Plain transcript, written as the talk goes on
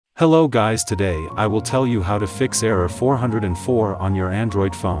Hello guys, today I will tell you how to fix error 404 on your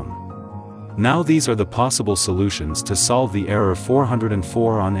Android phone. Now these are the possible solutions to solve the error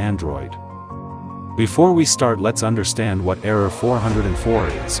 404 on Android. Before we start, let's understand what error 404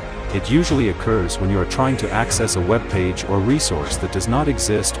 is. It usually occurs when you are trying to access a web page or resource that does not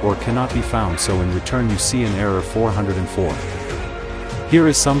exist or cannot be found, so in return you see an error 404. Here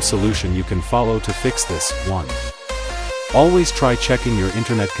is some solution you can follow to fix this. 1. Always try checking your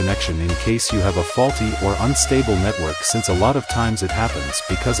internet connection in case you have a faulty or unstable network, since a lot of times it happens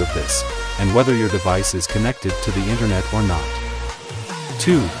because of this, and whether your device is connected to the internet or not.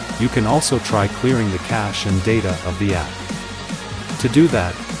 2. You can also try clearing the cache and data of the app. To do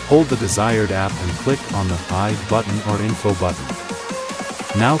that, hold the desired app and click on the I button or Info button.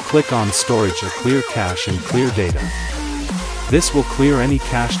 Now click on Storage or Clear Cache and Clear Data. This will clear any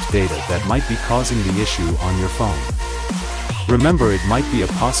cached data that might be causing the issue on your phone. Remember, it might be a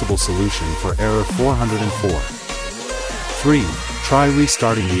possible solution for error 404. 3. Try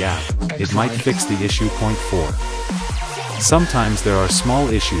restarting the app, it might fix the issue. 4. Sometimes there are small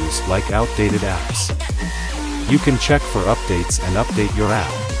issues like outdated apps. You can check for updates and update your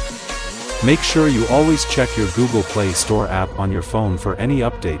app. Make sure you always check your Google Play Store app on your phone for any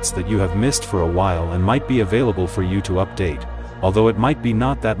updates that you have missed for a while and might be available for you to update, although it might be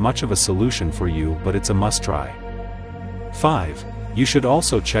not that much of a solution for you, but it's a must-try. 5. You should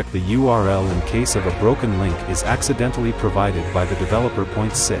also check the URL in case of a broken link is accidentally provided by the developer.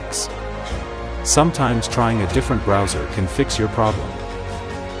 6. Sometimes trying a different browser can fix your problem.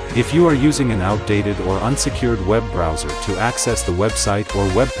 If you are using an outdated or unsecured web browser to access the website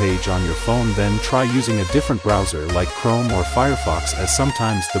or web page on your phone, then try using a different browser like Chrome or Firefox, as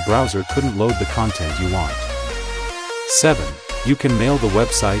sometimes the browser couldn't load the content you want. 7. You can mail the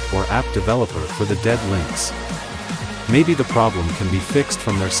website or app developer for the dead links. Maybe the problem can be fixed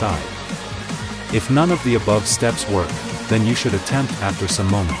from their side. If none of the above steps work, then you should attempt after some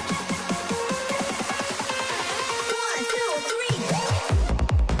moment.